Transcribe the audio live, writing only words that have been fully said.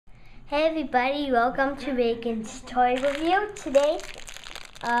Hey everybody, welcome to Reagan's Toy Review. Today,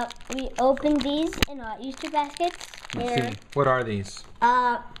 we opened these in our Easter baskets. Let's see. What are these?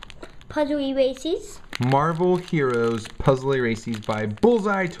 Puzzle Erazees. Marvel Heroes Puzzle Erazees by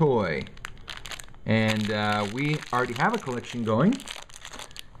Bullseye Toy. And we already have a collection going.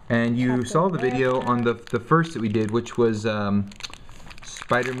 And you saw the video on the first that we did, which was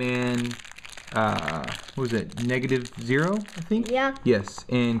Spider-Man, what was it, -0, I think? Yeah. Yes,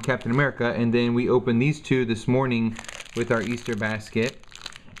 and Captain America. And then we opened these two this morning with our Easter basket.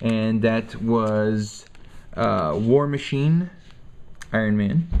 And that was War Machine, Iron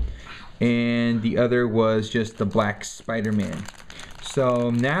Man. And the other was just the Black Spider-Man. So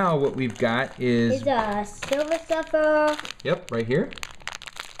now what we've got is a Silver Surfer. Yep, right here.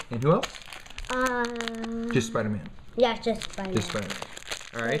 And who else? Just Spider-Man. Yeah, just Spider-Man. Just Spider-Man.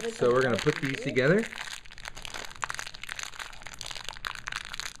 All right, so we're gonna put these together.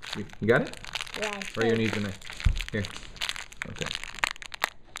 You got it? Yeah. Or you need the knife? Here. Okay.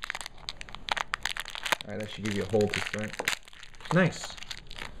 All right, that should give you a hole to start. Nice.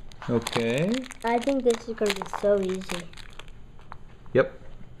 Okay. I think this is gonna be so easy. Yep.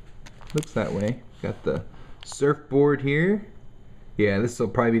 Looks that way. Got the surfboard here. Yeah, this will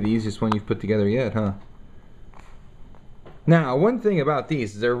probably be the easiest one you've put together yet, huh? Now, one thing about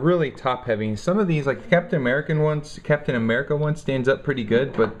these is they're really top heavy. Some of these, like the Captain America one stands up pretty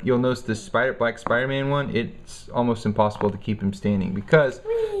good, but you'll notice this Black Spider-Man one, it's almost impossible to keep him standing because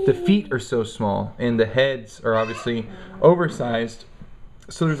the feet are so small and the heads are obviously oversized.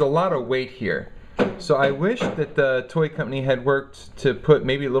 So there's a lot of weight here. So I wish that the toy company had worked to put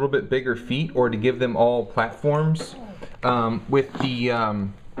maybe a little bit bigger feet or to give them all platforms with the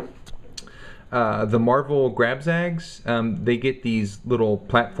Marvel grab zags. They get these little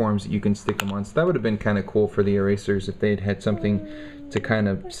platforms that you can stick them on. So that would have been kind of cool for the erasers if they'd had something to kind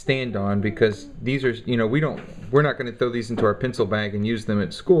of stand on, because these are, you know, we're not going to throw these into our pencil bag and use them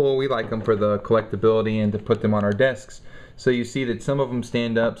at school. We like them for the collectability and to put them on our desks. So you see that some of them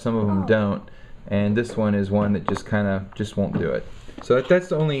stand up, some of them don't. And this one is one that just won't do it. So that's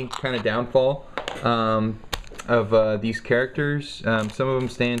the only kind of downfall of these characters. Some of them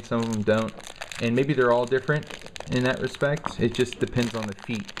stand, some of them don't. And maybe they're all different in that respect. It just depends on the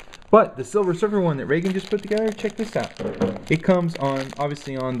feet. But the Silver Surfer one that Reagan just put together, check this out. It comes on,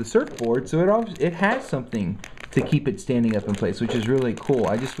 obviously on the surfboard, so it has something to keep it standing up in place, which is really cool.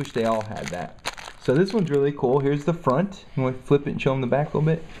 I just wish they all had that. So this one's really cool. Here's the front. You want to flip it and show them the back a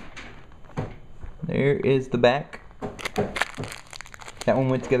little bit? There is the back. That one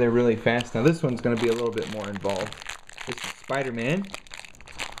went together really fast. Now this one's going to be a little bit more involved. This is Spider-Man.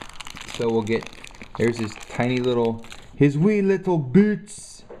 So we'll get, there's his tiny little, his wee little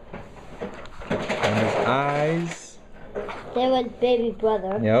boots. And his eyes. There was baby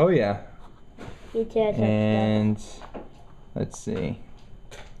brother. Oh yeah. He just and let's see.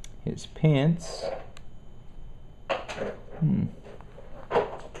 His pants.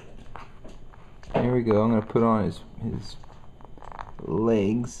 There we go. I'm gonna put on his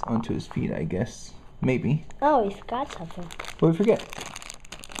legs onto his feet, I guess. Maybe. Oh, he forgot something. What did we forget?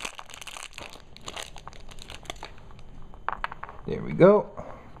 There we go.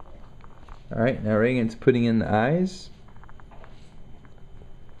 Alright, now Reagan's putting in the eyes.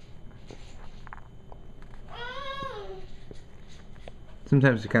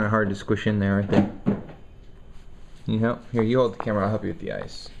 Sometimes they're kind of hard to squish in there, aren't they? Can you help? Here, you hold the camera, I'll help you with the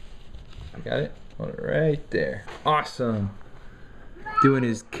eyes. You got it? Hold it right there. Awesome. Doing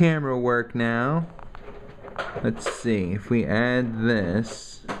his camera work now. Let's see, if we add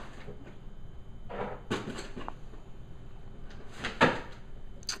this.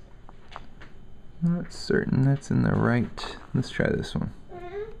 Not certain that's in the right. Let's try this one.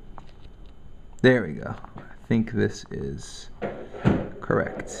 There we go. I think this is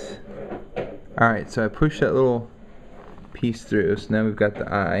correct. Alright, so I push that little piece through, so now we've got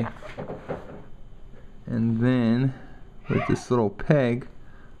the eye. And then with this little peg,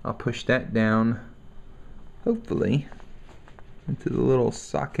 I'll push that down, hopefully, into the little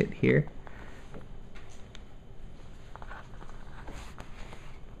socket here.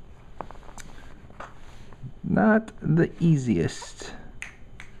 Not the easiest.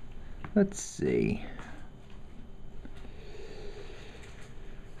 Let's see.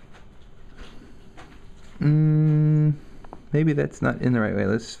 Maybe that's not in the right way.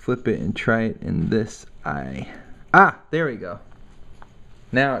 Let's flip it and try it in this eye. Ah, there we go.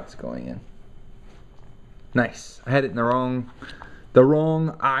 Now it's going in. Nice. I had it in the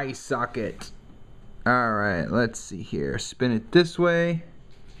wrong eye socket. All right, let's see here. Spin it this way.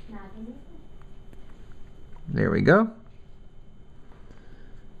 There we go.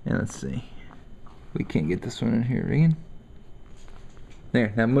 And let's see. We can't get this one in here, Reagan.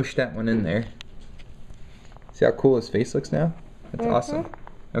 There, now mush that one in there. See how cool his face looks now? That's awesome.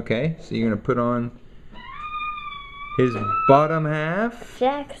 Okay, so you're gonna put on his bottom half.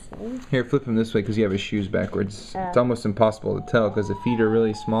 Jackson. Here, flip him this way because you have his shoes backwards. It's almost impossible to tell because the feet are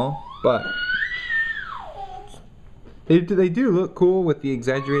really small, but they do look cool with the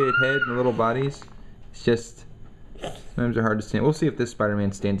exaggerated head and the little bodies. It's just sometimes they're hard to stand. We'll see if this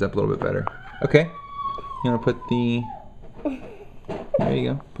Spider-Man stands up a little bit better. Okay, you want to put the, there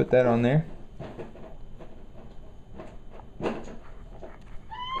you go, put that on there.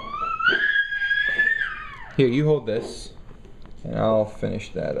 Here, you hold this, and I'll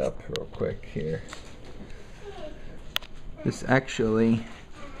finish that up real quick here. This actually,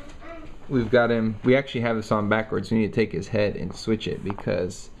 we actually have this on backwards. We need to take his head and switch it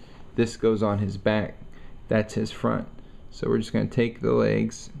because this goes on his back. That's his front. So we're just going to take the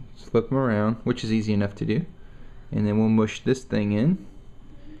legs, flip them around, which is easy enough to do. And then we'll mush this thing in.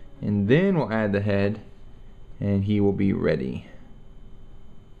 And then we'll add the head, and he will be ready.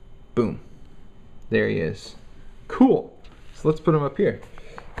 Boom. There he is. Cool. So let's put him up here.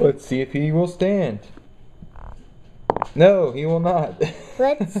 Let's see if he will stand. No, he will not.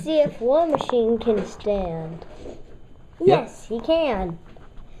 Let's see if War Machine can stand. Yes, he can.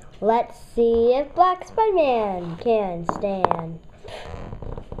 Let's see if Black Spider-Man can stand.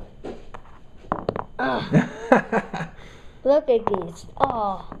 Look at these.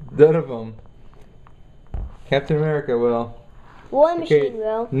 Oh. None of them. Captain America will. War Machine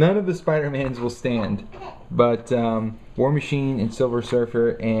will. None of the Spider-Mans will stand, but War Machine and Silver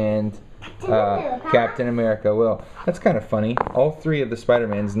Surfer and Captain America will. That's kind of funny. All three of the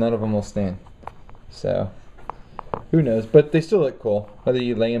Spider-Mans, none of them will stand. So, who knows? But they still look cool. Whether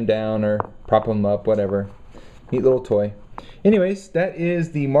you lay them down or prop them up, whatever. Neat little toy. Anyways, that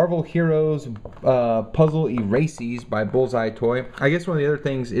is the Marvel Heroes Puzzle Erazees by Bullseye Toy. I guess one of the other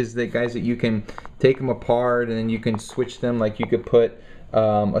things is that, guys, that you can take them apart and then you can switch them. Like you could put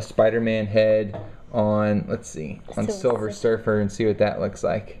a Spider-Man head on, let's see, on Silver Surfer and see what that looks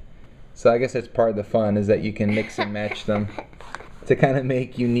like. So I guess that's part of the fun, is that you can mix and match them to kind of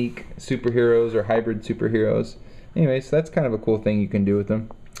make unique superheroes or hybrid superheroes. Anyways, so that's kind of a cool thing you can do with them.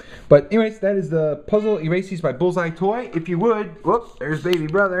 But anyways, that is the Puzzle Erazees by Bullseye Toy. If you would, whoops, there's baby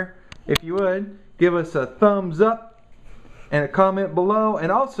brother. If you would, give us a thumbs up and a comment below.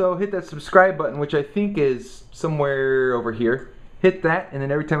 And also hit that subscribe button, which I think is somewhere over here. Hit that, and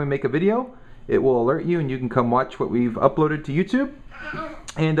then every time we make a video, it will alert you and you can come watch what we've uploaded to YouTube.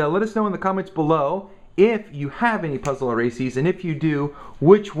 And let us know in the comments below if you have any Puzzle Erazees, and if you do,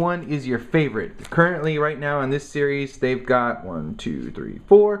 which one is your favorite. Currently, right now in this series, they've got 1, 2, 3,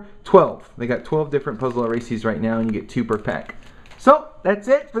 4, 12. They got 12 different Puzzle Erazees right now, and you get 2 per pack. So, that's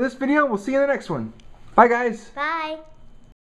it for this video. We'll see you in the next one. Bye, guys. Bye.